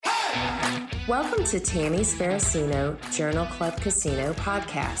Welcome to Tammy Sparacino Journal Club Casino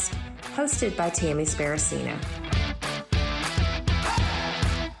podcast, hosted by Tammy Sparacino.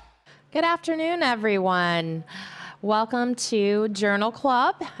 Good afternoon, everyone. Welcome to Journal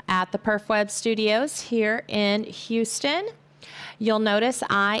Club at the PerfWeb Studios here in Houston. You'll notice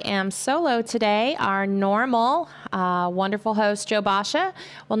I am solo today. Our normal, wonderful host, Joe Basha,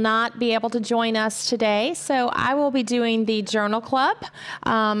 will not be able to join us today, so I will be doing the Journal Club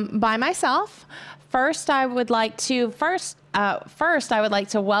by myself. First, I would like to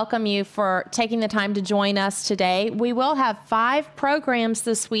welcome you for taking the time to join us today. We will have 5 programs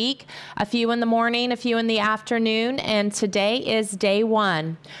this week, a few in the morning, a few in the afternoon, and today is day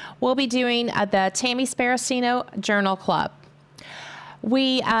 1. We'll be doing the Tammy Sparacino Journal Club.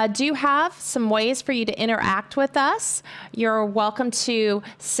 We do have some ways for you to interact with us. You're welcome to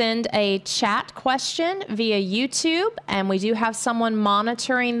send a chat question via YouTube, and we do have someone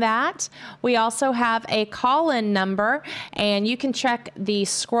monitoring that. We also have a call-in number, and you can check the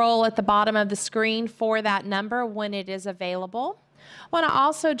scroll at the bottom of the screen for that number when it is available. I want to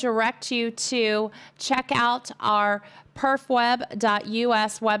also direct you to check out our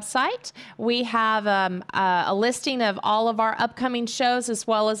perfweb.us website. We have a listing of all of our upcoming shows, as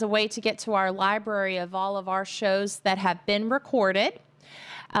well as a way to get to our library of all of our shows that have been recorded.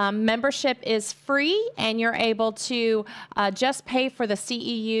 Membership is free, and you're able to just pay for the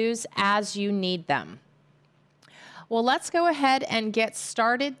CEUs as you need them. Well, let's go ahead and get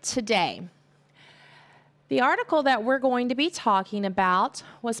started today. The article that we're going to be talking about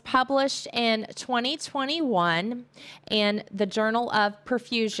was published in 2021 in the Journal of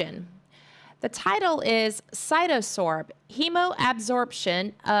Perfusion. The title is Cytosorb,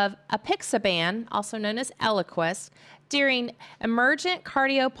 hemoadsorption of apixaban, also known as Eliquis, during emergent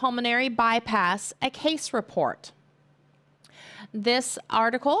cardio-pulmonary bypass, a case report. This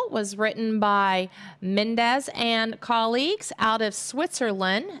article was written by Mendez and colleagues out of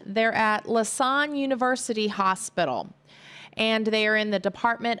Switzerland. They're at Lausanne University Hospital, and they are in the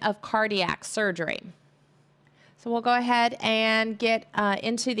Department of Cardiac Surgery. So we'll go ahead and get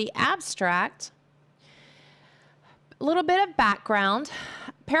into the abstract. A little bit of background.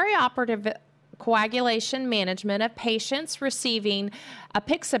 Perioperative coagulation management of patients receiving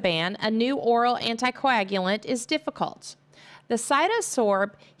apixaban, a new oral anticoagulant, is difficult. The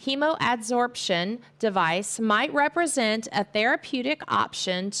Cytosorb hemoadsorption device might represent a therapeutic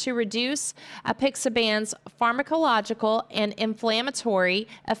option to reduce apixaban's pharmacological and inflammatory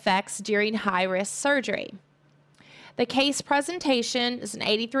effects during high-risk surgery. The case presentation is an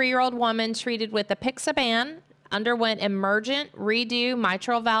 83-year-old woman treated with apixaban, underwent emergent redo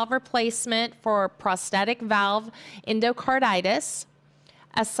mitral valve replacement for prosthetic valve endocarditis.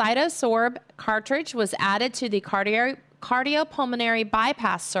 A Cytosorb cartridge was added to the cardio-pulmonary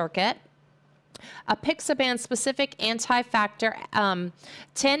bypass circuit. Apixaban-specific anti-factor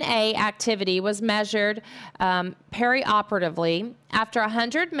 10A activity was measured perioperatively. After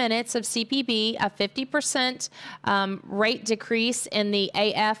 100 minutes of CPB, a 50% rate decrease in the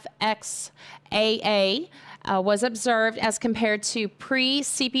AFXAA was observed as compared to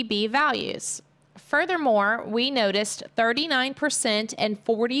pre-CPB values. Furthermore, we noticed 39% and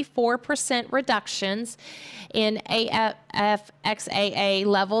 44% reductions in AFXAA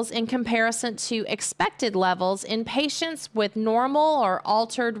levels in comparison to expected levels in patients with normal or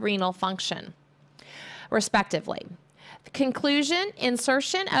altered renal function, respectively. The conclusion,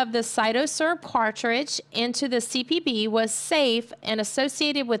 insertion of the Cytosorb cartridge into the CPB was safe and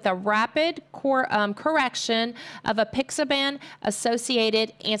associated with a rapid correction of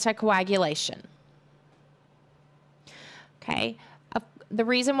apixaban-associated anticoagulation. Okay. The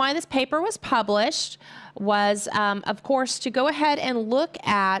reason why this paper was published was, of course, to go ahead and look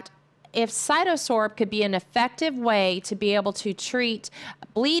at if Cytosorb could be an effective way to be able to treat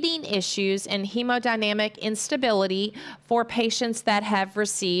bleeding issues and hemodynamic instability for patients that have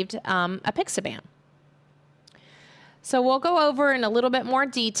received apixaban. So we'll go over in a little bit more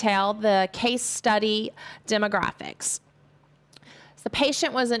detail the case study demographics. So the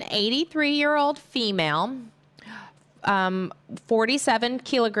patient was an 83-year-old female, 47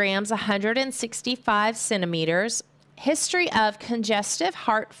 kilograms, 165 centimeters, history of congestive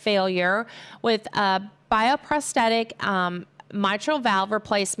heart failure with a bioprosthetic mitral valve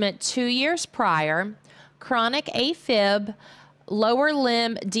replacement 2 years prior, chronic AFib, lower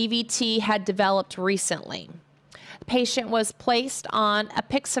limb DVT had developed recently. The patient was placed on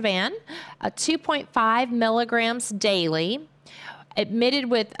apixaban, 2.5 milligrams daily, admitted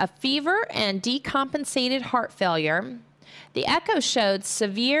with a fever and decompensated heart failure. The echo showed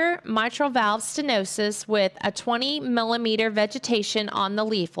severe mitral valve stenosis with a 20 millimeter vegetation on the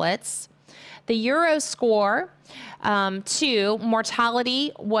leaflets. The Euro score 2,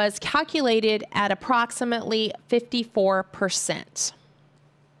 mortality, was calculated at approximately 54%.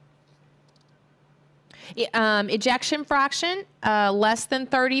 Ejection fraction, less than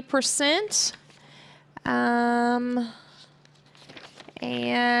 30%.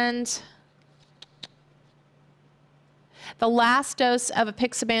 And the last dose of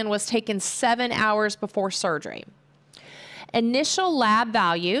apixaban was taken 7 hours before surgery. Initial lab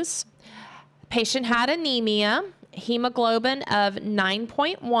values: patient had anemia, hemoglobin of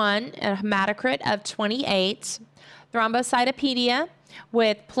 9.1, a hematocrit of 28, thrombocytopenia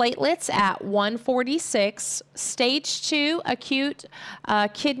with platelets at 146, stage 2 acute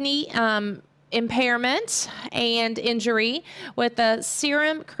kidney impairment and injury with a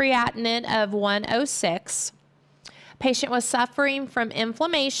serum creatinine of 106. Patient was suffering from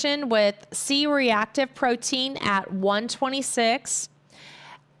inflammation with C-reactive protein at 126,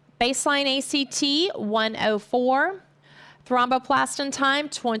 baseline ACT 104, thromboplastin time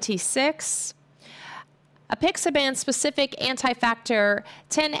 26, apixaban specific anti-factor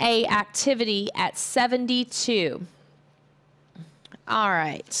 10A activity at 72. All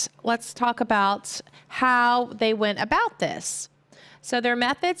right, let's talk about how they went about this. So their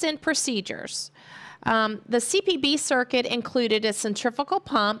methods and procedures. The CPB circuit included a centrifugal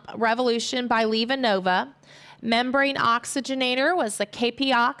pump, Revolution by LivaNova. Membrane oxygenator was the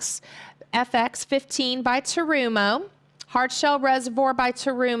KPOX FX15 by Terumo. Hard shell reservoir by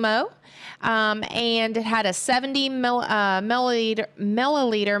Terumo. And it had a 70 milliliter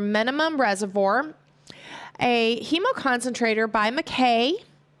minimum reservoir. A hemoconcentrator by McKay,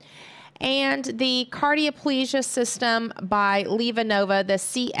 and the cardioplegia system by LivaNova, the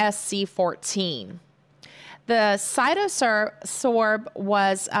CSC14. The Cytosorb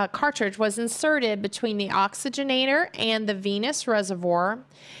cartridge was inserted between the oxygenator and the venous reservoir,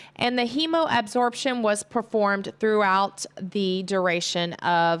 and the hemoadsorption was performed throughout the duration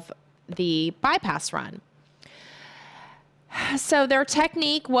of the bypass run. So their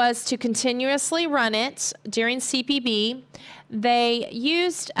technique was to continuously run it during CPB. They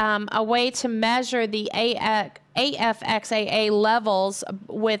used a way to measure the AFXAA levels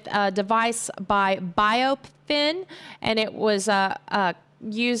with a device by BioFin, and it was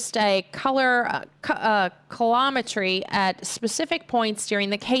used a color colorimetry at specific points during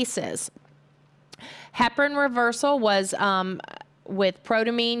the cases. Heparin reversal was with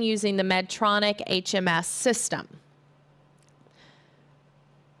protamine using the Medtronic HMS system.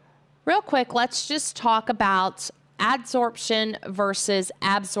 Real quick, let's just talk about adsorption versus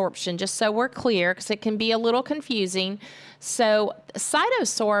absorption, just so we're clear, because it can be a little confusing. So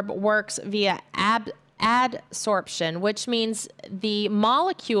Cytosorb works via adsorption, which means the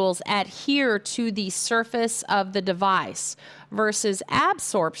molecules adhere to the surface of the device, versus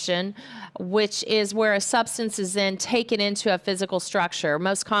absorption, which is where a substance is then taken into a physical structure.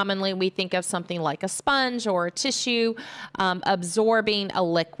 Most commonly, we think of something like a sponge or a tissue absorbing a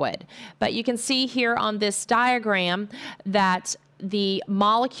liquid. But you can see here on this diagram that the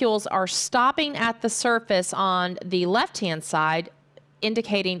molecules are stopping at the surface on the left-hand side,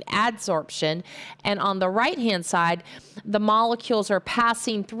 indicating adsorption, and on the right-hand side, the molecules are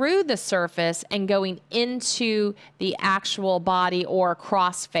passing through the surface and going into the actual body or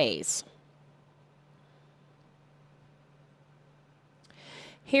cross phase.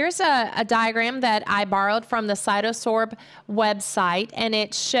 Here's a diagram that I borrowed from the Cytosorb website, and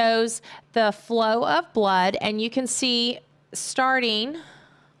it shows the flow of blood, and you can see starting, let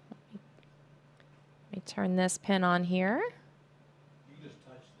me turn this pin on here.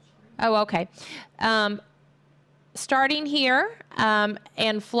 Oh, okay. Starting here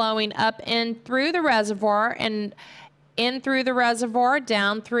and flowing up in through the reservoir and in through the reservoir,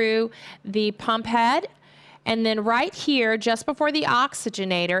 down through the pump head. And then right here, just before the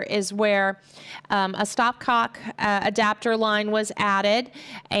oxygenator, is where a stopcock adapter line was added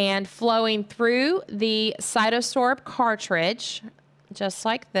and flowing through the Cytosorb cartridge, just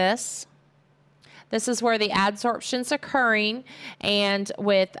like this. This is where the adsorption's occurring, and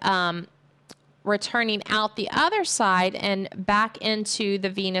with returning out the other side and back into the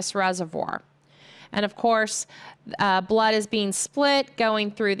venous reservoir. And of course, blood is being split,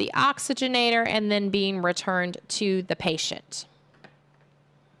 going through the oxygenator, and then being returned to the patient.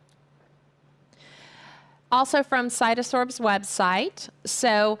 Also from Cytosorb's website.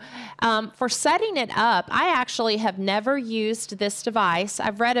 So for setting it up, I actually have never used this device.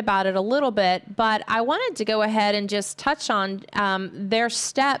 I've read about it a little bit, but I wanted to go ahead and just touch on their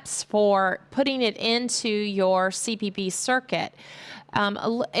steps for putting it into your CPB circuit.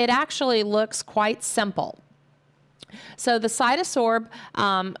 It actually looks quite simple. So the Cytosorb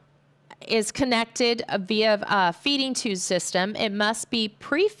is connected via a feeding tube system. It must be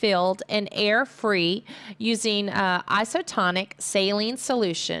pre-filled and air-free using isotonic saline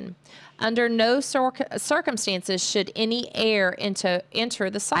solution. Under no circumstances should any air enter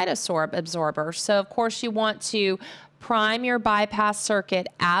the Cytosorb absorber. So, of course, you want to prime your bypass circuit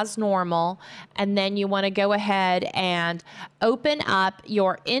as normal, and then you want to go ahead and open up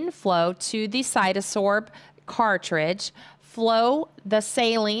your inflow to the Cytosorb cartridge, flow the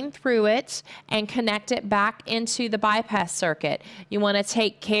saline through it, and connect it back into the bypass circuit. You want to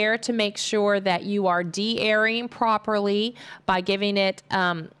take care to make sure that you are de-airing properly by giving it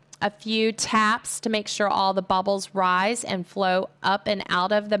a few taps to make sure all the bubbles rise and flow up and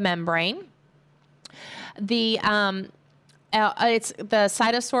out of the membrane. The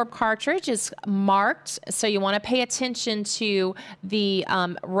Cytosorb cartridge is marked, so you want to pay attention to the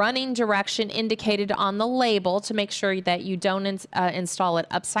running direction indicated on the label to make sure that you don't install it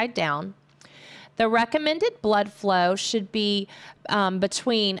upside down. The recommended blood flow should be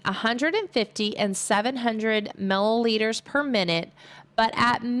between 150 and 700 milliliters per minute, but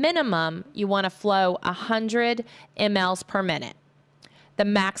at minimum, you want to flow 100 mLs per minute. The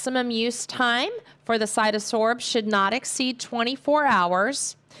maximum use time for the Cytosorb should not exceed 24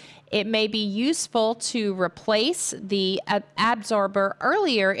 hours. It may be useful to replace the absorber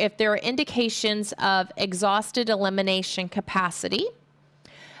earlier if there are indications of exhausted elimination capacity.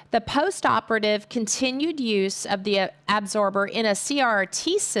 The post-operative continued use of the absorber in a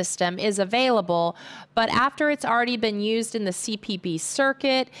CRT system is available, but after it's already been used in the CPB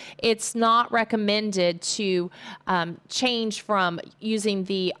circuit, it's not recommended to change from using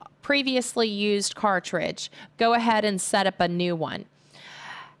the previously used cartridge. Go ahead and set up a new one.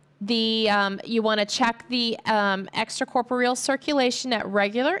 You want to check the extracorporeal circulation at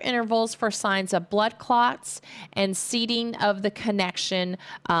regular intervals for signs of blood clots and seeding of the connection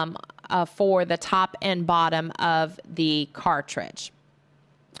for the top and bottom of the cartridge.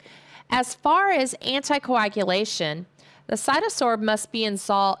 As far as anticoagulation, the Cytosorb must be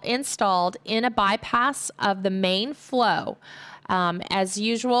installed in a bypass of the main flow, as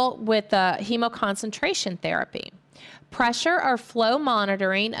usual with the hemoconcentration therapy. Pressure or flow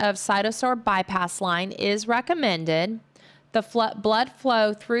monitoring of Cytosorb bypass line is recommended. The blood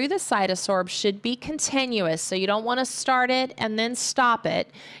flow through the Cytosorb should be continuous, so you don't want to start it and then stop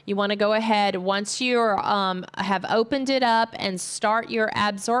it. You want to go ahead once you have opened it up and start your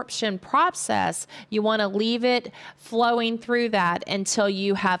absorption process. You want to leave it flowing through that until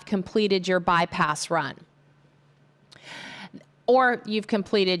you have completed your bypass run. Or you've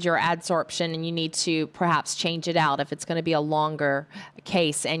completed your adsorption and you need to perhaps change it out if it's going to be a longer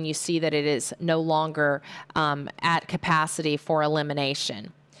case and you see that it is no longer at capacity for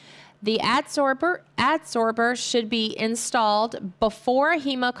elimination. The adsorber should be installed before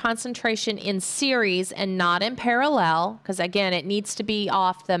hemoconcentration in series and not in parallel, because again, it needs to be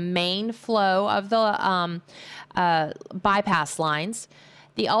off the main flow of the bypass lines.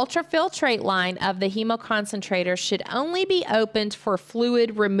 The ultrafiltrate line of the hemoconcentrator should only be opened for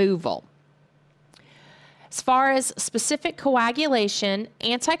fluid removal. As far as specific coagulation,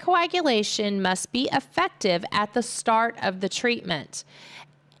 anticoagulation must be effective at the start of the treatment.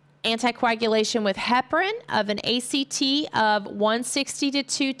 Anticoagulation with heparin of an ACT of 160 to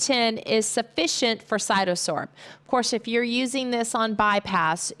 210 is sufficient for Cytosorb. Of course, if you're using this on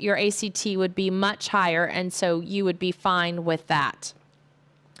bypass, your ACT would be much higher, and so you would be fine with that.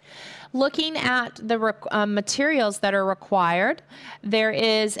 Looking at the materials that are required, there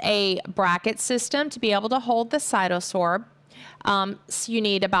is a bracket system to be able to hold the Cytosorb. So you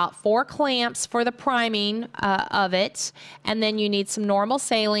need about 4 clamps for the priming of it, and then you need some normal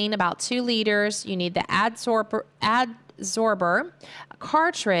saline, about 2 liters. You need the adsorber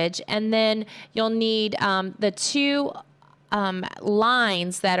cartridge, and then you'll need the 2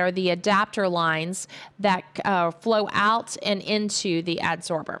 lines that are the adapter lines that flow out and into the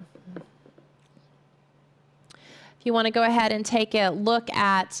adsorber. If you want to go ahead and take a look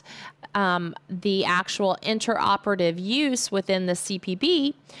at the actual interoperative use within the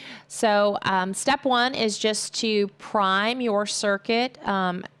CPB. So step 1 is just to prime your circuit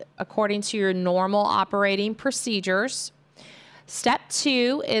according to your normal operating procedures. Step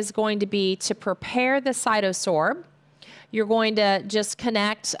 2 is going to be to prepare the Cytosorb. You're going to just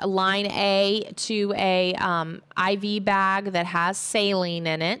connect line A to a IV bag that has saline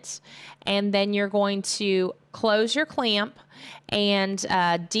in it, and then you're going to close your clamp and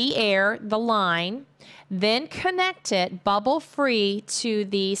de-air the line, then connect it bubble-free to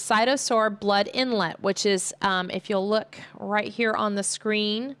the Cytosorb blood inlet, which is, if you'll look right here on the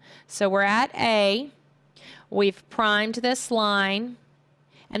screen, so we're at A, we've primed this line,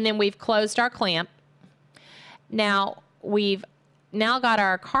 and then we've closed our clamp. Now we've got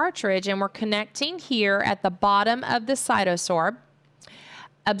our cartridge, and we're connecting here at the bottom of the Cytosorb.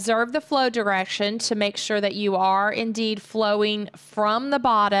 Observe the flow direction to make sure that you are indeed flowing from the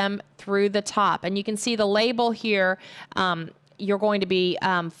bottom through the top. And you can see the label here. You're going to be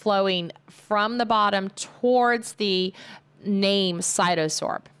flowing from the bottom towards the name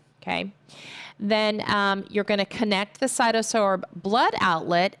Cytosorb. Okay. Then you're going to connect the Cytosorb blood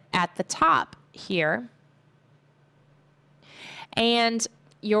outlet at the top here. And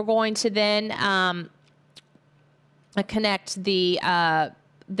you're going to then connect the,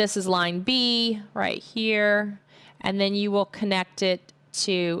 this is line B right here, and then you will connect it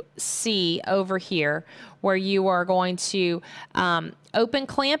to C over here, where you are going to open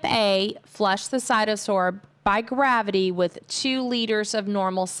clamp A, flush the Cytosorb by gravity with 2 liters of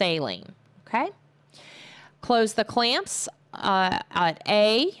normal saline. Okay? Close the clamps at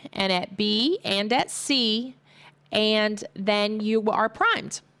A and at B and at C, and then you are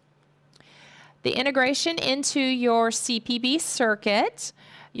primed. The integration into your CPB circuit,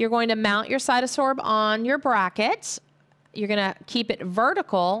 you're going to mount your Cytosorb on your bracket. You're going to keep it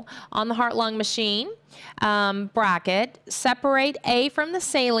vertical on the heart-lung machine bracket. Separate A from the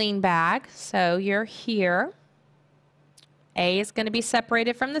saline bag. So you're here. A is going to be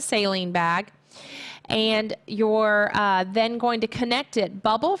separated from the saline bag. And you're then going to connect it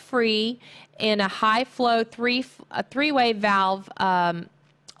bubble-free in a high-flow three-way valve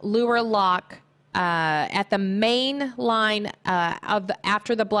Luer lock at the main line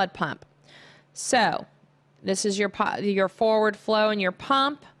after the blood pump. So this is your forward flow and your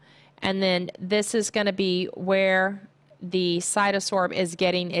pump, and then this is going to be where the Cytosorb is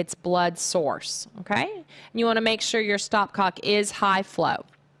getting its blood source. Okay, and you want to make sure your stopcock is high flow.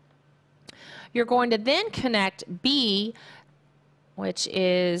 You're going to then connect B, which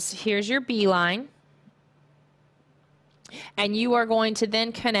is, here's your B line. And you are going to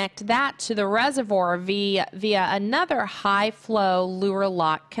then connect that to the reservoir via another high flow Luer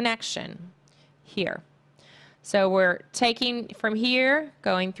lock connection here. So we're taking from here,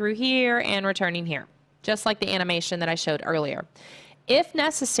 going through here, and returning here, just like the animation that I showed earlier. If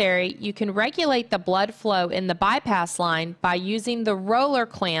necessary, you can regulate the blood flow in the bypass line by using the roller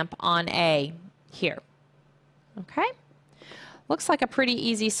clamp on A here. Okay? Looks like a pretty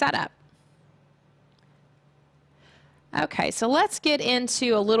easy setup. Okay, so let's get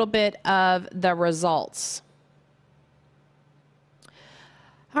into a little bit of the results.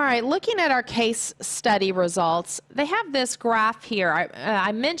 All right, looking at our case study results, they have this graph here.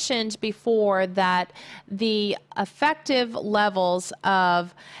 I mentioned before that the effective levels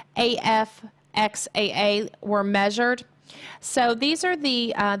of AFXAA were measured. So these are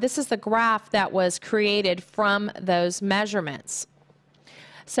this is the graph that was created from those measurements.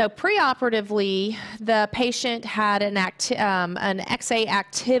 So preoperatively, the patient had an XA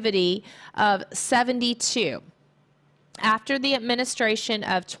activity of 72. After the administration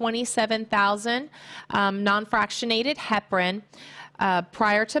of 27,000 non-fractionated heparin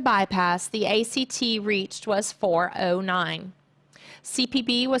prior to bypass, the ACT reached was 409.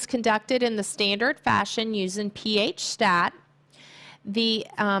 CPB was conducted in the standard fashion using pH stat. The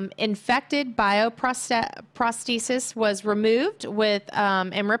infected bioprosthesis was removed with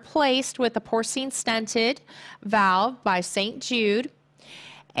and replaced with a porcine stented valve by St. Jude.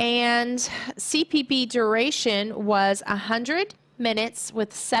 And CPB duration was 100 minutes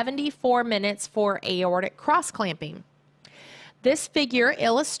with 74 minutes for aortic cross-clamping. This figure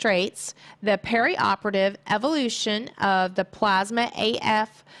illustrates the perioperative evolution of the plasma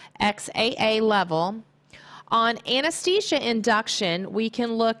AFXAA level. On anesthesia induction, we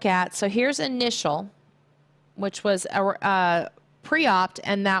can look at, so here's initial, which was pre-op,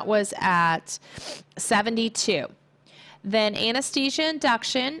 and that was at 72. Then anesthesia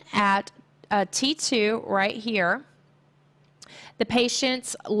induction at T2 right here. The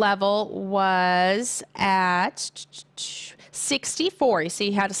patient's level was at 64. You see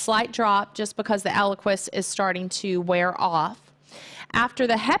he had a slight drop just because the Eliquis is starting to wear off. After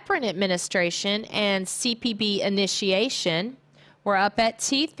the heparin administration and CPB initiation, we're up at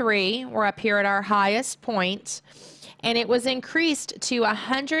T3. We're up here at our highest point, and it was increased to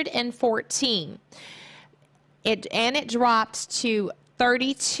 114. It dropped to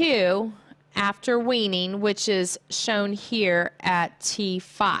 32 after weaning, which is shown here at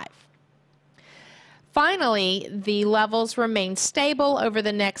T5. Finally, the levels remained stable over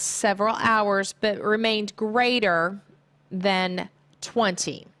the next several hours, but remained greater than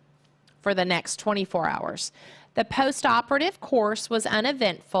 20 for the next 24 hours. The postoperative course was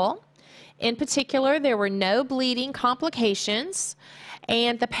uneventful. In particular, there were no bleeding complications,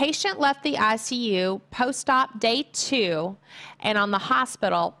 And the patient left the ICU post-op day 2 and on the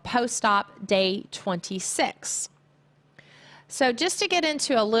hospital post-op day 26. So just to get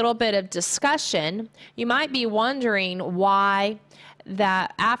into a little bit of discussion, you might be wondering why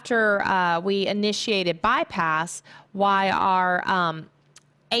that after we initiated bypass, why our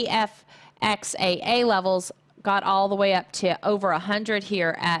AFXAA levels got all the way up to over 100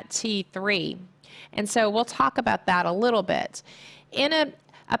 here at T3. And so we'll talk about that a little bit. In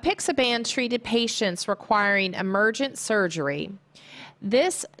apixaban treated patients requiring emergent surgery,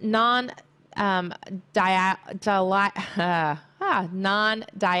 this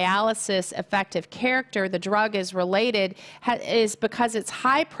non-dialysis effective character the drug is related is because its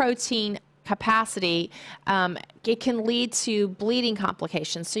high protein capacity, it can lead to bleeding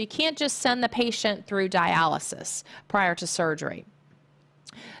complications. So you can't just send the patient through dialysis prior to surgery.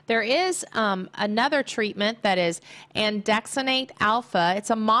 There is another treatment that is andexanate alpha. It's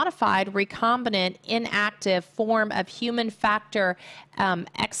a modified recombinant inactive form of human factor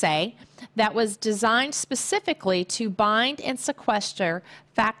XA that was designed specifically to bind and sequester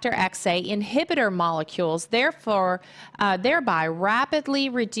factor XA inhibitor molecules, thereby rapidly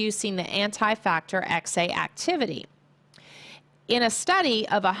reducing the anti-factor XA activity. In a study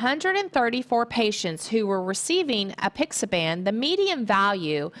of 134 patients who were receiving apixaban, the median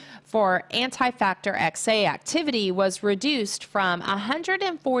value for anti-factor XA activity was reduced from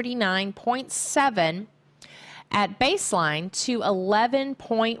 149.7 at baseline to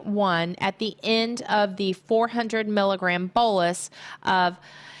 11.1 at the end of the 400 milligram bolus of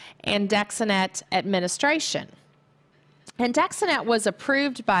andexanet administration. Andexanet was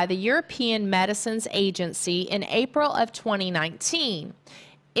approved by the European Medicines Agency in April of 2019.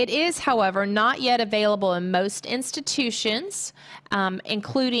 It is, however, not yet available in most institutions,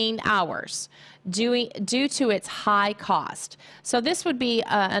 including ours, due to its high cost. So this would be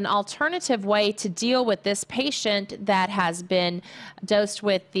an alternative way to deal with this patient that has been dosed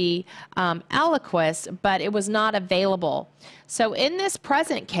with the Eliquis, but it was not available. So in this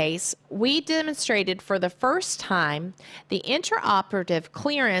present case, we demonstrated for the first time the intraoperative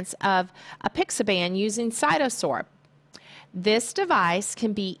clearance of apixaban using Cytosorb. This device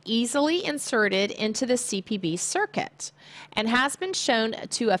can be easily inserted into the CPB circuit and has been shown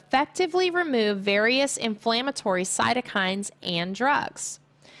to effectively remove various inflammatory cytokines and drugs.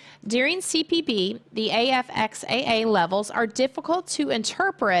 During CPB, the AFXAA levels are difficult to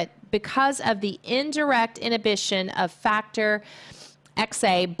interpret because of the indirect inhibition of factor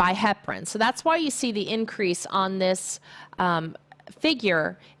XA by heparin. So that's why you see the increase on this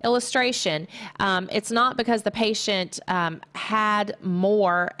figure illustration. It's not because the patient had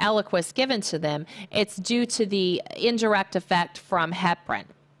more Eliquis given to them. It's due to the indirect effect from heparin.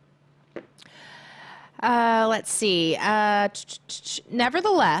 Let's see.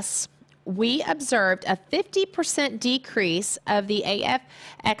 Nevertheless, we observed a 50% decrease of the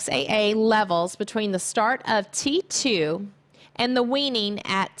AFXAA levels between the start of T2 and the weaning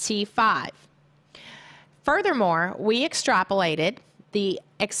at T5. Furthermore, we extrapolated the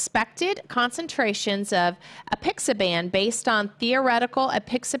expected concentrations of apixaban based on theoretical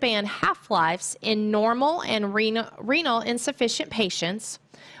apixaban half-lives in normal and renal insufficient patients.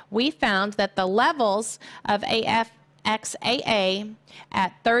 We found that the levels of AFXAA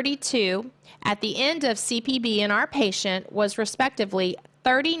at 32 at the end of CPB in our patient was respectively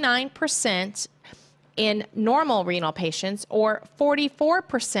 39% in normal renal patients or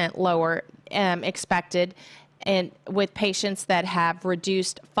 44% lower expected with patients that have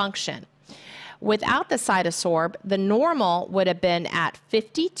reduced function. Without the Cytosorb, the normal would have been at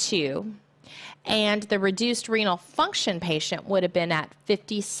 52 and the reduced renal function patient would have been at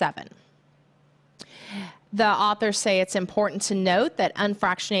 57. The authors say it's important to note that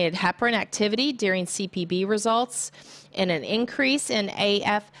unfractionated heparin activity during CPB results in an increase in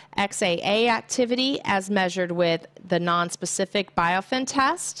AFXAA activity as measured with the nonspecific biofin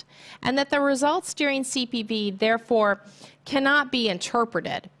test, and that the results during CPB therefore cannot be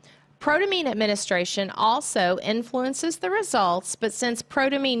interpreted. Protamine administration also influences the results, but since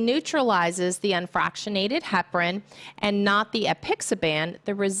protamine neutralizes the unfractionated heparin and not the apixaban,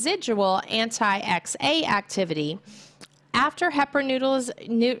 the residual anti-XA activity after heparin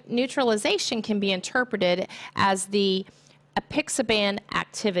neutralization can be interpreted as the apixaban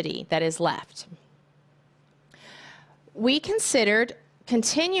activity that is left. We considered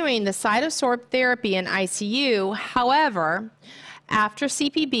continuing the Cytosorb therapy in ICU. However, after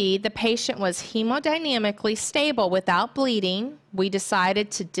CPB, the patient was hemodynamically stable without bleeding. We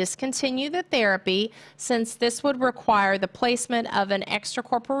decided to discontinue the therapy since this would require the placement of an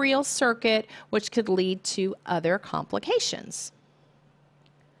extracorporeal circuit, which could lead to other complications.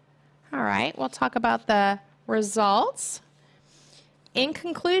 All right, we'll talk about the results. In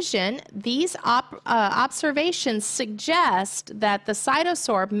conclusion, these observations suggest that the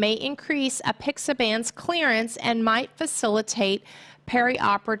Cytosorb may increase apixaban's clearance and might facilitate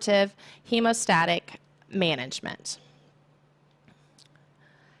perioperative hemostatic management.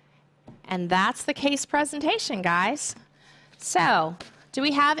 And that's the case presentation, guys. So, do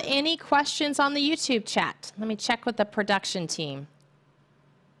we have any questions on the YouTube chat? Let me check with the production team.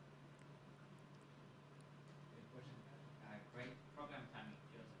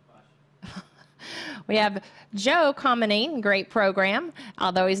 We have Joe commenting, great program.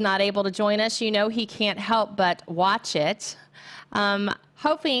 Although he's not able to join us, you know he can't help but watch it.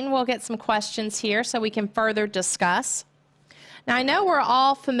 Hoping we'll get some questions here so we can further discuss. Now, I know we're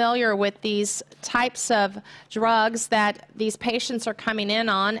all familiar with these types of drugs that these patients are coming in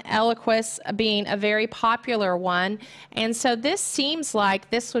on, Eliquis being a very popular one. And so this seems like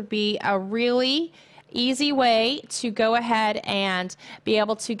this would be a really easy way to go ahead and be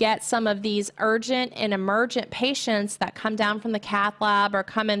able to get some of these urgent and emergent patients that come down from the cath lab or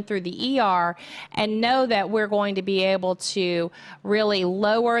come in through the ER and know that we're going to be able to really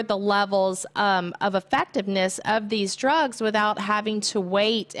lower the levels of effectiveness of these drugs without having to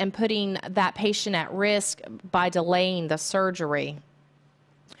wait and putting that patient at risk by delaying the surgery.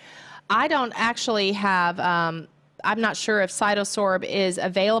 I don't actually have I'm not sure if Cytosorb is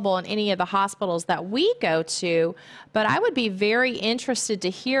available in any of the hospitals that we go to, but I would be very interested to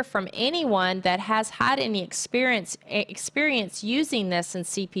hear from anyone that has had any experience using this in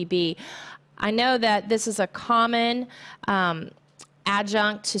CPB. I know that this is a common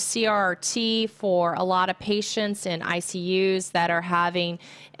adjunct to CRRT for a lot of patients in ICUs that are having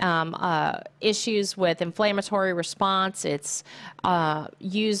issues with inflammatory response. It's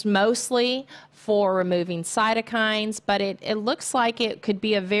used mostly for removing cytokines, but it looks like it could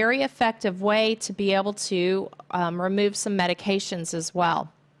be a very effective way to be able to remove some medications as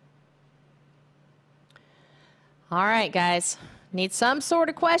well. All right, guys, need some sort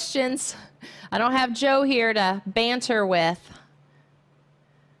of questions. I don't have Joe here to banter with.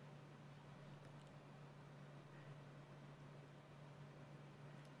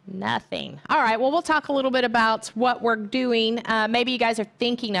 Nothing. All right, well, we'll talk a little bit about what we're doing. Maybe you guys are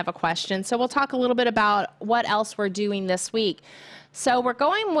thinking of a question, so we'll talk a little bit about what else we're doing this week. So we're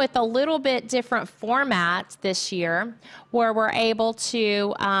going with a little bit different format this year where we're able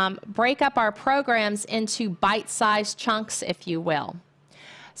to break up our programs into bite-sized chunks, if you will.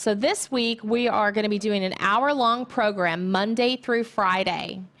 So this week, we are going to be doing an hour-long program, Monday through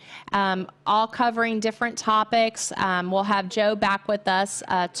Friday, all covering different topics. We'll have Joe back with us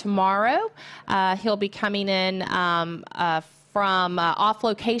tomorrow. He'll be coming in from off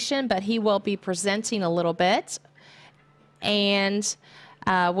location, but he will be presenting a little bit. And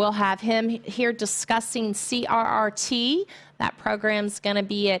we'll have him here discussing CRRT. That program's going to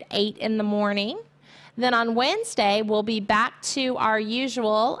be at 8 in the morning. Then on Wednesday, we'll be back to our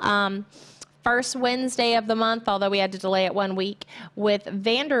usual first Wednesday of the month, although we had to delay it 1 week, with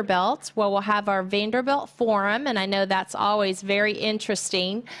Vanderbilt, where we'll have our Vanderbilt Forum, and I know that's always very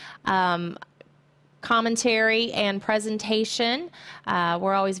interesting. Commentary and presentation.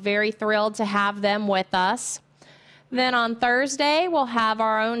 We're always very thrilled to have them with us. Then on Thursday, we'll have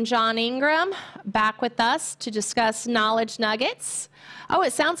our own John Ingram back with us to discuss knowledge nuggets. Oh,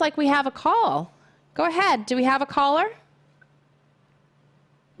 it sounds like we have a call. Go ahead. Do we have a caller?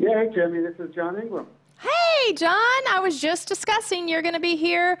 Yeah, hey, Jimmy. This is John Ingram. Hey, John. I was just discussing you're going to be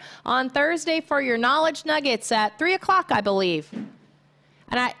here on Thursday for your knowledge nuggets at 3 o'clock, I believe. And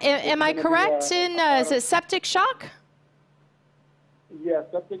am I correct in, is it septic shock? Yeah,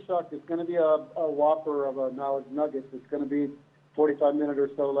 septic shock is going to be a whopper of a knowledge nuggets. It's going to be 45-minute or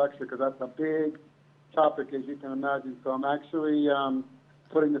so lecture because that's a big topic, as you can imagine. So I'm actually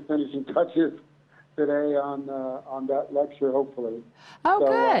putting the finishing touches today on that lecture, hopefully. Oh, so,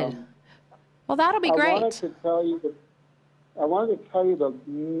 good. Well, that'll be great. I wanted to tell you the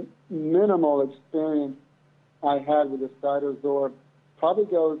minimal experience I had with the Cytosorb. Probably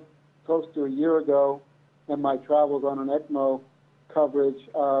goes close to a year ago in my travels on an ECMO coverage.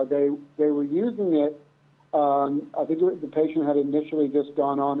 They were using it. I think the patient had initially just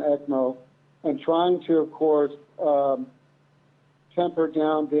gone on ECMO and trying to, of course, dampen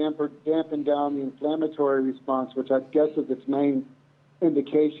down the inflammatory response, which I guess is its main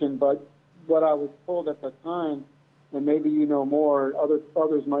indication. But what I was told at the time, and maybe you know more,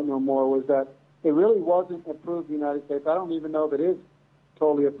 others might know more, was that it really wasn't approved in the United States. I don't even know if it is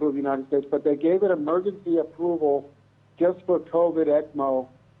totally approved in the United States, but they gave it emergency approval just for COVID ECMO,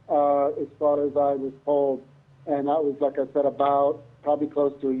 as far as I was told. And that was, like I said, about probably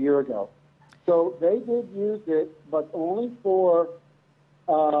close to a year ago. So they did use it, but only for,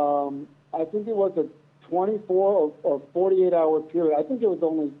 I think it was a 24 or 48-hour period. I think it was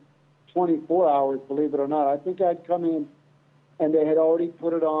only 24 hours, believe it or not. I think I'd come in and they had already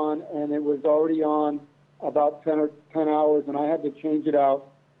put it on, and it was already on about 10 hours, and I had to change it out,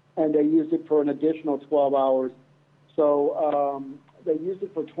 and they used it for an additional 12 hours. So they used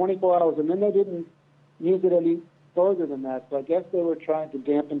it for 24 hours, and then they didn't use it any further than that. So I guess they were trying to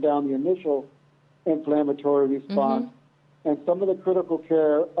dampen down the initial inflammatory response. Mm-hmm. And some of the critical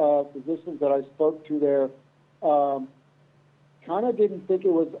care physicians that I spoke to there kind of didn't think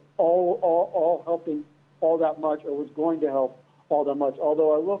it was all helping all that much, or was going to help all that much.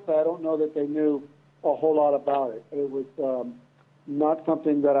 Although I will say I don't know that they knew a whole lot about it. It was not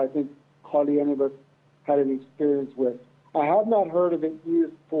something that I think hardly any of us had any experience with. I have not heard of it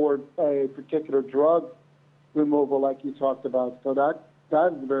used for a particular drug removal like you talked about. So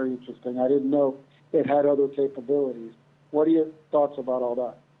that is very interesting. I didn't know it had other capabilities. What are your thoughts about all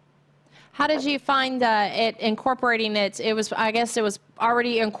that? How did you find it incorporating it? It was, I guess it was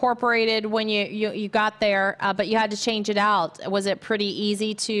already incorporated when you got there, but you had to change it out. Was it pretty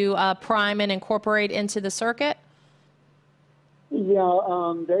easy to prime and incorporate into the circuit?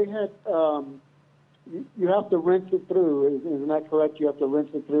 Yeah, they had, you have to rinse it through. Isn't that correct? You have to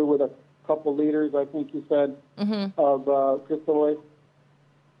rinse it through with a couple liters, I think you said, of crystalloid.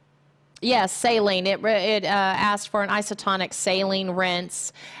 Yes, saline. It asked for an isotonic saline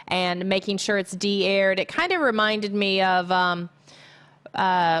rinse and making sure it's de-aired. It kind of reminded me of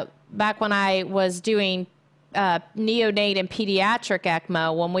back when I was doing neonate and pediatric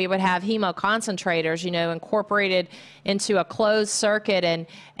ECMO, when we would have hemoconcentrators, incorporated into a closed circuit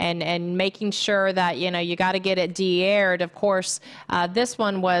and making sure that, you got to get it de-aired. Of course, this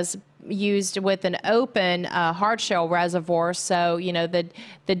one was used with an open hard shell reservoir, so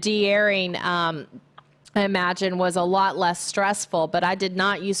the de-airing I imagine was a lot less stressful, but I did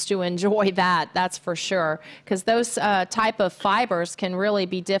not used to enjoy that, that's for sure, because those type of fibers can really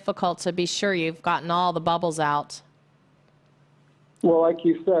be difficult to be sure you've gotten all the bubbles out. Well, like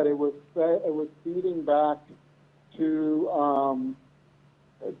you said, it was feeding back to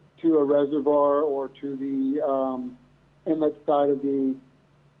a reservoir or to the inlet side of the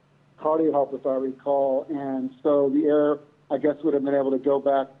cardio help, if I recall, and so the air, I guess, would have been able to go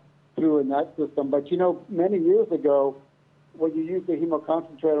back through in that system. But many years ago, when you used the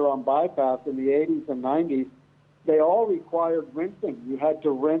hemoconcentrator on bypass in the 80s and 90s, they all required rinsing. You had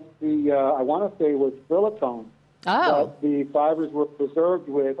to rinse the, I want to say it was silicone. Oh. That the fibers were preserved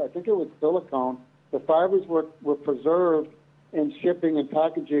with. I think it was silicone. The fibers were preserved in shipping and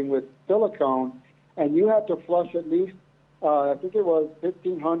packaging with silicone, and you had to flush at least I think it was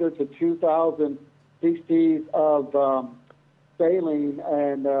 1,500 to 2,000 cc's of saline,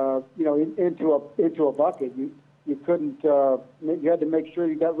 and into a bucket. You couldn't. You had to make sure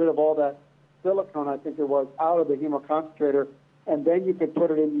you got rid of all that silicone, I think it was, out of the hemoconcentrator, and then you could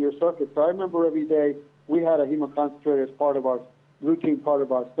put it into your circuit. So I remember every day we had a hemoconcentrator as part of our routine part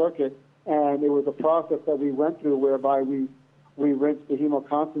of our circuit, and it was a process that we went through whereby we rinsed the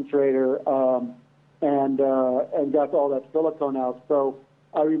hemoconcentrator. And got all that silicone out. So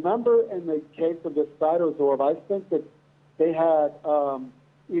I remember in the case of the Cytosorb, I think that they had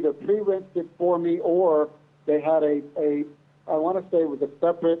either pre-rinsed it for me, or they had I want to say it was a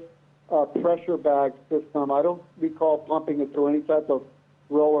separate pressure bag system. I don't recall pumping it through any type of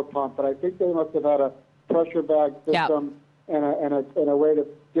roller pump, but I think they must have had a pressure bag system. Yep. and a way to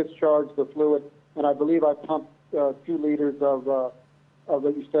discharge the fluid. And I believe I pumped 2 liters of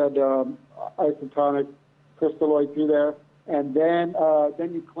what you said, isotonic crystalloid through there, and then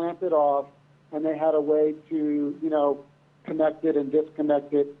you clamp it off, and they had a way to connect it and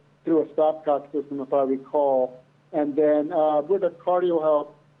disconnect it through a stopcock system, if I recall. And then with a cardio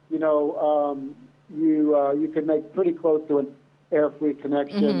help, you could make pretty close to an air-free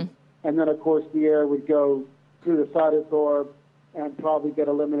connection, mm-hmm. and then of course the air would go through the Cytosorb and probably get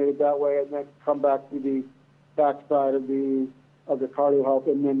eliminated that way, and then come back to the backside of the cardio help,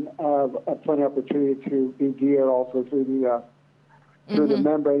 and then plenty of opportunity to be geared also through the through the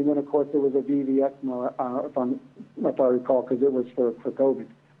membrane. And then of course there was a VVX, if I recall, because it was for COVID.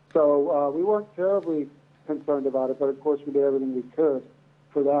 So we weren't terribly concerned about it, but of course we did everything we could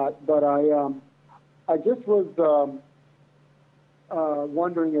for that. But I just was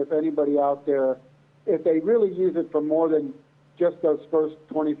wondering if anybody out there, if they really use it for more than just those first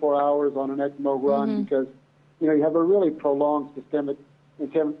 24 hours on an ECMO run, mm-hmm. because you have a really prolonged systemic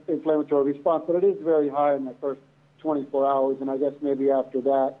inflammatory response, but it is very high in the first 24 hours, and I guess maybe after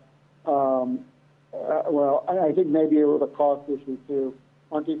that, well, I think maybe it was a cost issue too.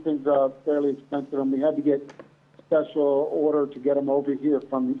 Aren't these things fairly expensive? And we had to get special order to get them over here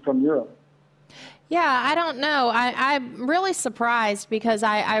from Europe. Yeah, I don't know. I'm really surprised because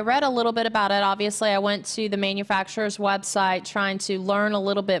I read a little bit about it. Obviously, I went to the manufacturer's website trying to learn a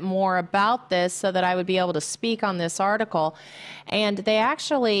little bit more about this so that I would be able to speak on this article. And they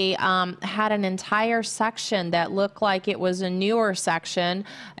actually had an entire section that looked like it was a newer section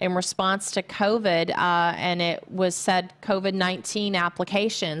in response to COVID, and it was said COVID-19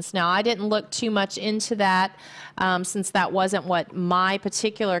 applications. Now, I didn't look too much into that since that wasn't what my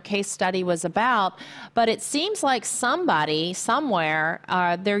particular case study was about. But it seems like somebody somewhere,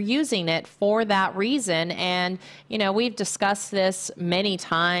 they're using it for that reason. And, you know, we've discussed this many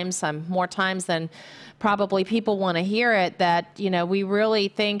times, more times than probably people want to hear it, that, you know, we really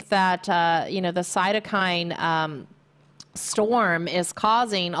think that, you know, the cytokine storm is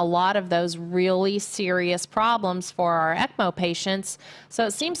causing a lot of those really serious problems for our ECMO patients. So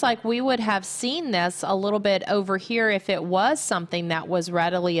it seems like we would have seen this a little bit over here if it was something that was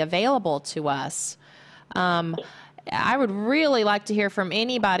readily available to us. I would really like to hear from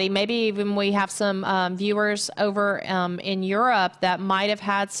anybody, maybe even we have some viewers over in Europe that might have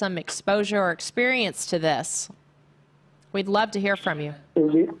had some exposure or experience to this. We'd love to hear from you.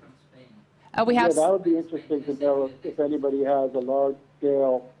 Oh, we have. Yeah, that would be interesting to know if anybody has a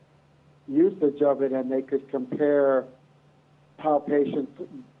large-scale usage of it and they could compare how patients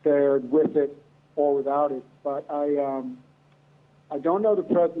fared with it or without it. But I don't know the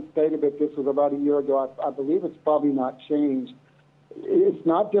present state of it. This was about a year ago. I believe it's probably not changed. It's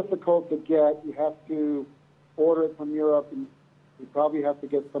not difficult to get. You have to order it from Europe, and you probably have to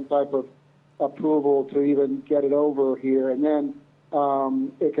get some type of approval to even get it over here. And then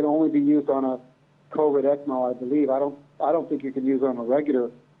it can only be used on a COVID ECMO, I believe. I don't think you can use it on a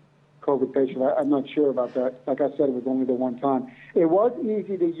regular COVID patient. I'm not sure about that. Like I said, it was only the one time. It was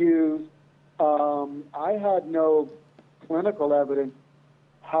easy to use. I had no clinical evidence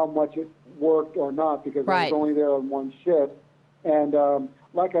how much it worked or not because I was only there on one shift. And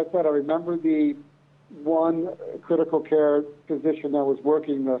like I said, I remember the one critical care physician that was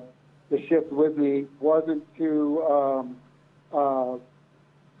working the shift with me wasn't too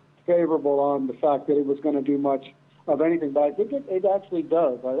favorable on the fact that it was going to do much of anything, but I think it actually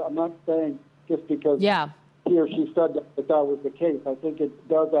does. I'm not saying just because he or she said that was the case. I think it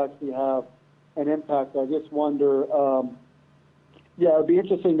does actually have an impact. I just wonder, it would be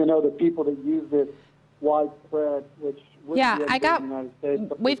interesting to know the people that use this widespread, which would be in the United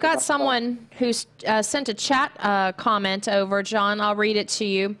States. We've got someone who's sent a chat comment over, John. I'll read it to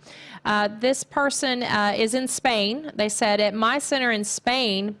you. This person is in Spain. They said, at my center in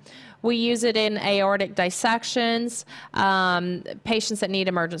Spain, we use it in aortic dissections, patients that need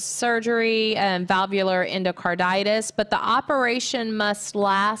emergency surgery, and valvular endocarditis, but the operation must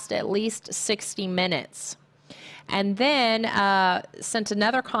last at least 60 minutes. And then sent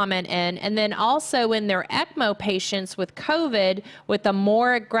another comment in, and then also in their ECMO patients with COVID, with a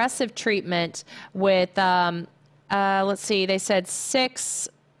more aggressive treatment with, let's see, they said 6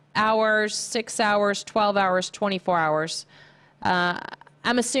 hours, 12 hours, 24 hours.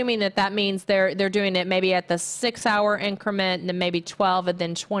 I'm assuming that means they're doing it maybe at the 6-hour increment, and then maybe 12, and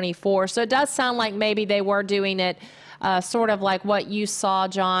then 24. So it does sound like maybe they were doing it sort of like what you saw,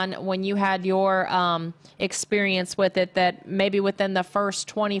 John, when you had your experience with it, that maybe within the first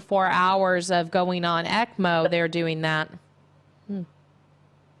 24 hours of going on ECMO, they're doing that.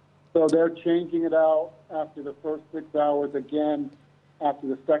 So they're changing it out after the first 6 hours again. After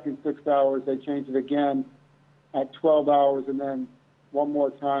the second 6 hours, they change it again at 12 hours, and then one more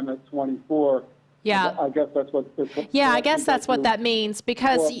time at 24. Yeah. I guess that's what. I guess that's what that means,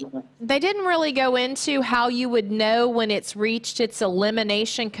 because they didn't really go into how you would know when it's reached its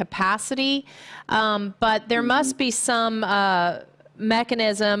elimination capacity, but there must be some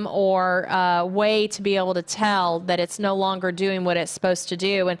mechanism or way to be able to tell that it's no longer doing what it's supposed to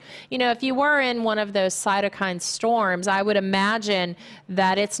do. And, you know, if you were in one of those cytokine storms, I would imagine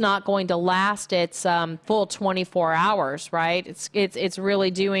that it's not going to last its full 24 hours, right? It's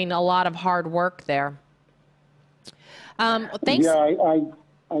really doing a lot of hard work there. Thanks. Yeah,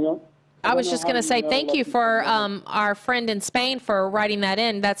 I was just going to say thank you for our friend in Spain for writing that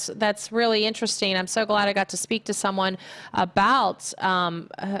in. That's really interesting. I'm so glad I got to speak to someone about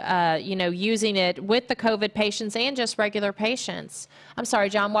using it with the COVID patients and just regular patients. I'm sorry,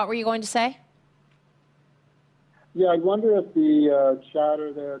 John. What were you going to say? Yeah, I wonder if the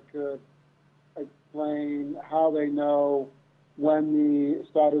chatter there could explain how they know when the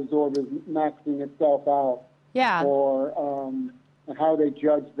Cytosorb is maxing itself out. Yeah. Or and how they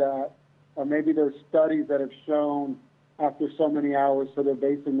judge that. or maybe there's studies that have shown after so many hours, so they're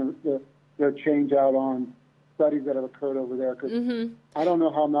basing their change out on studies that have occurred over there. Because I don't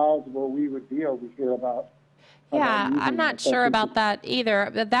know how knowledgeable we would be over here about. Yeah, I'm not sure about that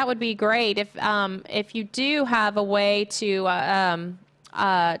either. That would be great if you do have a way to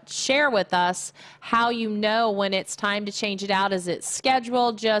share with us how you know when it's time to change it out. Is it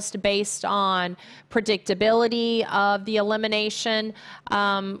scheduled just based on predictability of the elimination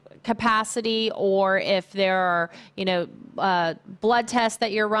capacity, or if there are, blood tests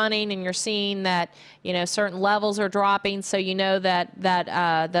that you're running and you're seeing that, certain levels are dropping, so that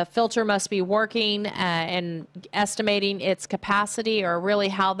the filter must be working and estimating its capacity, or really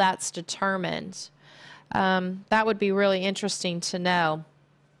how that's determined. That would be really interesting to know.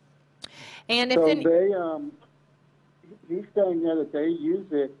 And so he's saying there that they use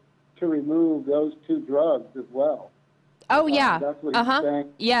it to remove those two drugs as well. Oh, yeah. That's what he's saying.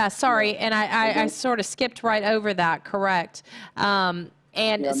 Yeah, sorry. And I sort of skipped right over that. Correct. So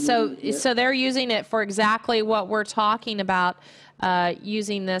they're using it for exactly what we're talking about,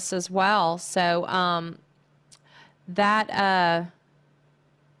 using this as well. So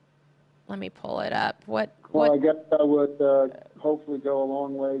let me pull it up. Well, I guess that would hopefully go a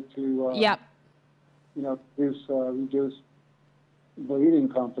long way to reduce bleeding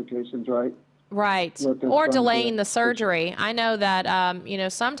complications, right? Right. Or delaying the surgery. I know that,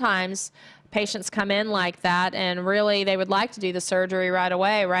 sometimes patients come in like that and really they would like to do the surgery right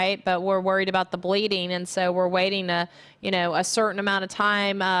away, right? But we're worried about the bleeding, and so we're waiting a certain amount of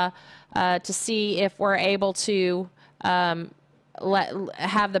time to see if we're able to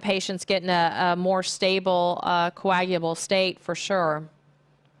have the patients get in a more stable, coagulable state for sure.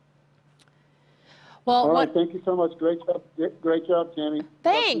 Well, all right, thank you so much. Great job, Tammy.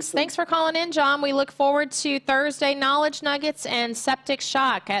 Thanks for calling in, John. We look forward to Thursday Knowledge Nuggets and Septic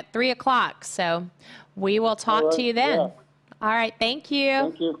Shock at 3 o'clock. So we will talk to you then. Yeah. All right, thank you.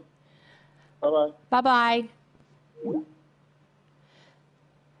 Thank you. Bye-bye. Bye-bye.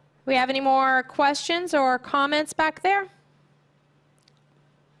 We have any more questions or comments back there?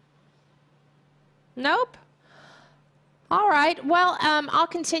 Nope. All right. Well, I'll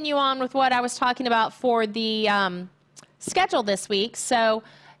continue on with what I was talking about for the schedule this week. So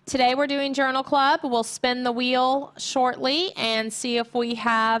today we're doing Journal Club. We'll spin the wheel shortly and see if we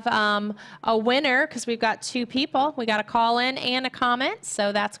have a winner, because we've got 2 people. We got a call in and a comment,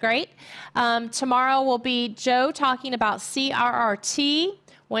 so that's great. Tomorrow will be Joe talking about CRRT.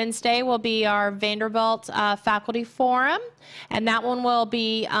 Wednesday will be our Vanderbilt Faculty Forum, and that one will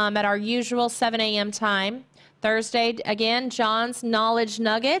be at our usual 7 a.m. time. Thursday, again, John's Knowledge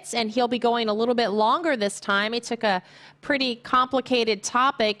Nuggets, and he'll be going a little bit longer this time. He took a pretty complicated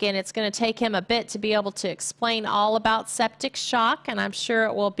topic, and it's going to take him a bit to be able to explain all about septic shock, and I'm sure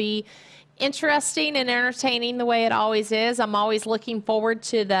it will be interesting and entertaining the way it always is. I'm always looking forward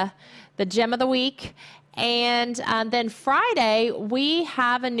to the gem of the week. And then Friday, we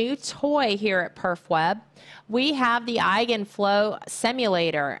have a new toy here at PerfWeb. We have the Eigenflow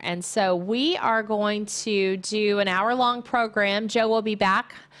simulator, and so we are going to do an hour-long program. Joe will be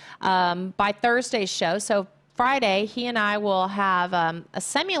back by Thursday's show, so Friday, he and I will have a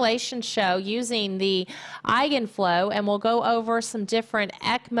simulation show using the Eigenflow, and we'll go over some different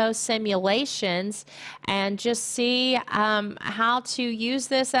ECMO simulations and just see how to use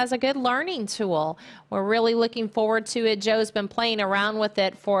this as a good learning tool. We're really looking forward to it. Joe's been playing around with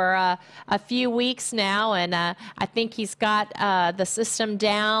it for a few weeks now, and I think he's got the system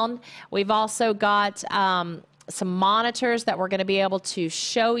down. We've also got some monitors that we're going to be able to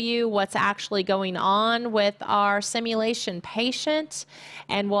show you what's actually going on with our simulation patient,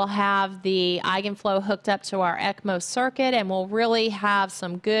 and we'll have the Eigenflow hooked up to our ECMO circuit, and we'll really have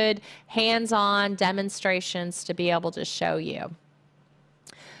some good hands-on demonstrations to be able to show you.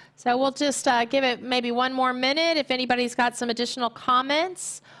 So we'll just give it maybe one more minute if anybody's got some additional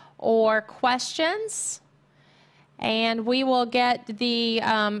comments or questions, and we will get the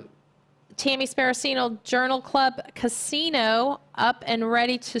Tammy Sparacino Journal Club Casino up and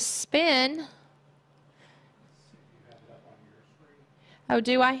ready to spin. Oh,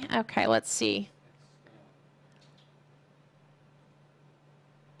 do I? Okay, let's see.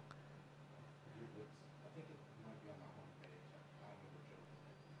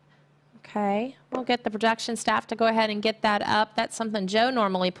 Okay, we'll get the production staff to go ahead and get that up. That's something Joe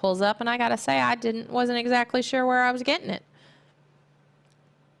normally pulls up, and I gotta say wasn't exactly sure where I was getting it.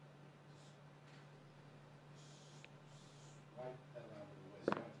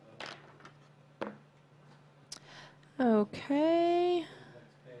 Okay.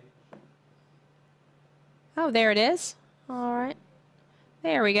 Oh, there it is. All right.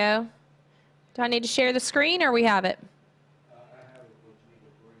 There we go. Do I need to share the screen or we have it?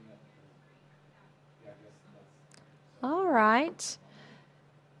 All right.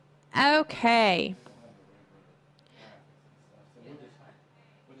 Okay.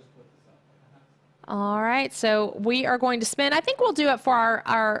 All right, so we are going to spin. I think we'll do it for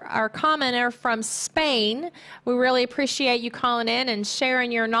our commenter from Spain. We really appreciate you calling in and sharing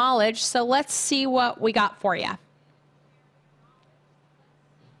your knowledge. So let's see what we got for you.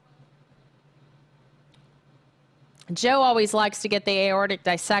 Joe always likes to get the aortic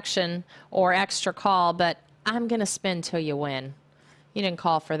dissection or extra call, but I'm going to spin till you win. You didn't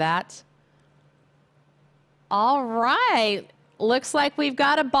call for that. All right. Looks like we've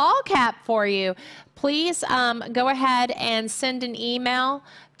got a ball cap for you. Please go ahead and send an email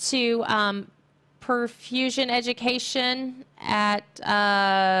to Perfusion Education at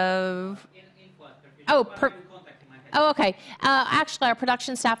okay. Actually, our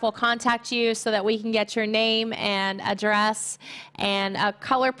production staff will contact you so that we can get your name and address and a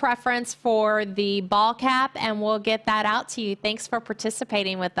color preference for the ball cap, and we'll get that out to you. Thanks for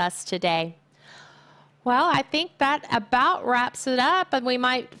participating with us today. Well, I think that about wraps it up, and we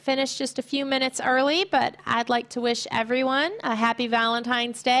might finish just a few minutes early, but I'd like to wish everyone a happy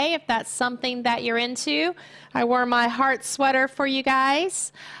Valentine's Day if that's something that you're into. I wore my heart sweater for you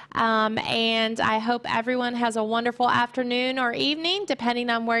guys, and I hope everyone has a wonderful afternoon or evening,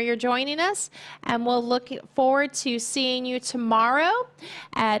 depending on where you're joining us, and we'll look forward to seeing you tomorrow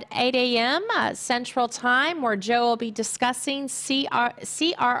at 8 a.m. Central Time, where Joe will be discussing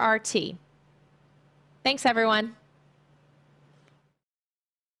CRRT. Thanks, everyone.